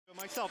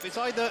myself,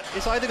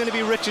 it's either going to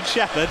be Richard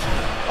Shepherd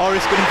or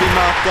it's going to be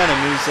Mark Denham,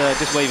 who's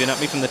just waving at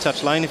me from the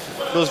touchline.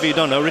 If those of you who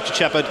don't know, Richard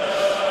Shepherd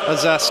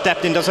has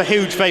stepped in, does a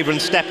huge favour and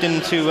stepped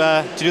in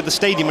to do the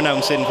stadium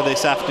announcing for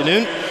this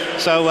afternoon.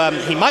 So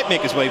he might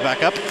make his way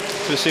back up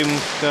to assume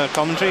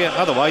commentary.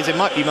 Otherwise, it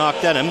might be Mark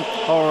Denham,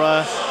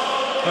 or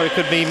it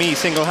could be me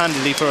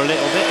single-handedly for a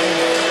little bit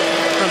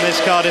from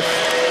this Cardiff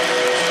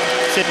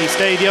City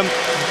Stadium.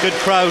 Good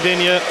crowd in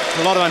here,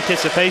 a lot of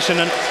anticipation,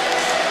 and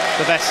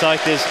the best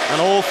sight is an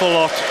awful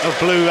lot of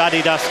blue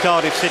Adidas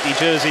Cardiff City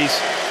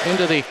jerseys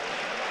into the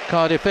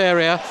Cardiff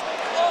area,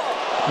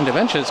 and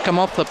eventually it's come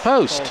off the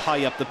post.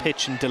 High up the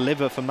pitch and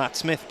deliver for Matt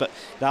Smith, but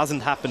it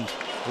hasn't happened.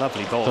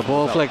 Lovely ball. The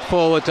ball flicked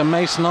forward to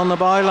Mason on the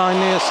byline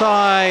near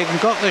side,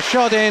 and got the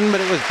shot in, but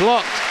it was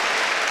blocked.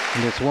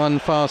 And it's one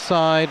far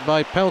side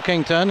by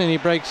Pilkington, and he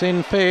breaks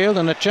in field,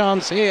 and a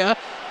chance here.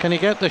 Can he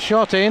get the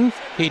shot in?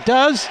 He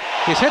does.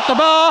 He's hit the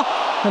bar,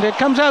 and it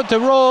comes out to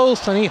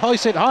Rawls, and he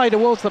hoists it high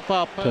towards the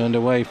far post. Turned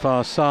away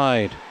far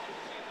side.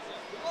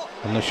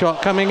 And the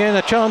shot coming in,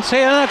 a chance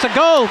here, and that's a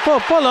goal for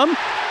Fulham.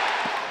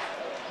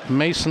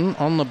 Mason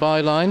on the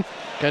byline,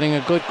 getting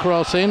a good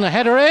cross in, a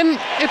header in.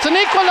 It's an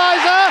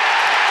equaliser!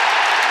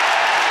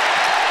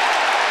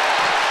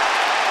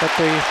 But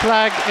the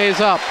flag is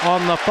up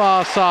on the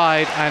far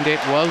side, and it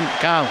won't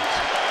count.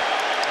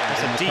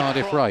 It's a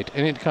Cardiff right,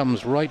 and it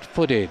comes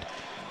right-footed.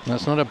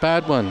 That's not a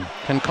bad one.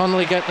 Can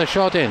Connolly get the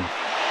shot in?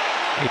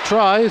 He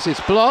tries, it's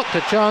blocked,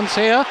 a chance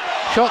here.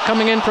 Shot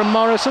coming in from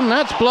Morrison,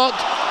 that's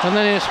blocked, and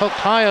then it's hooked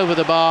high over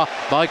the bar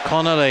by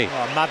Connolly.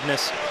 Oh,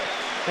 madness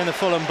in the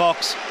Fulham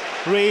box.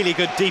 Really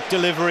good deep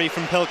delivery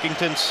from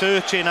Pilkington,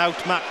 searching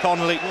out Matt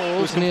Connolly.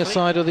 Who's near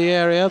side of the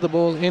area, the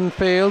ball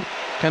infield.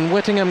 Can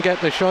Whittingham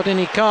get the shot in?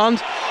 He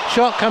can't.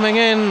 Shot coming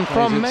in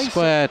from Mason.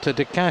 Square to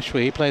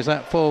Dikgacoi. He plays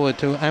that forward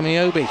to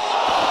Amiobi.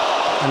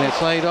 And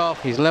it's laid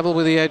off. He's level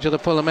with the edge of the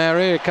Fulham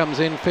area. It comes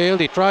infield.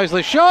 He tries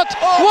the shot.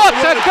 Oh, what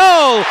a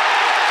goal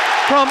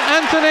from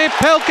Anthony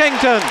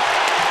Pilkington.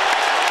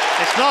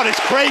 It's not, it's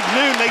Craig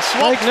Noone. They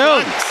swapped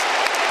flanks.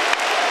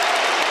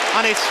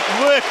 And it's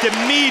worked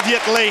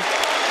immediately.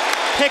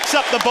 Picks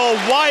up the ball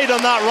wide on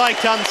that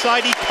right-hand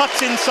side. He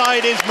cuts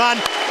inside his man,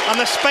 and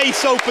the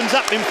space opens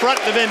up in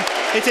front of him.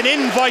 It's an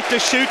invite to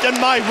shoot, and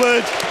my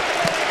word,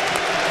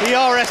 the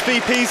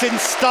RSVP's in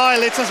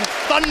style. It's a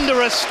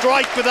thunderous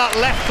strike with that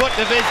left foot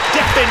of his,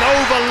 dipping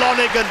over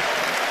Lonergan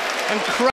and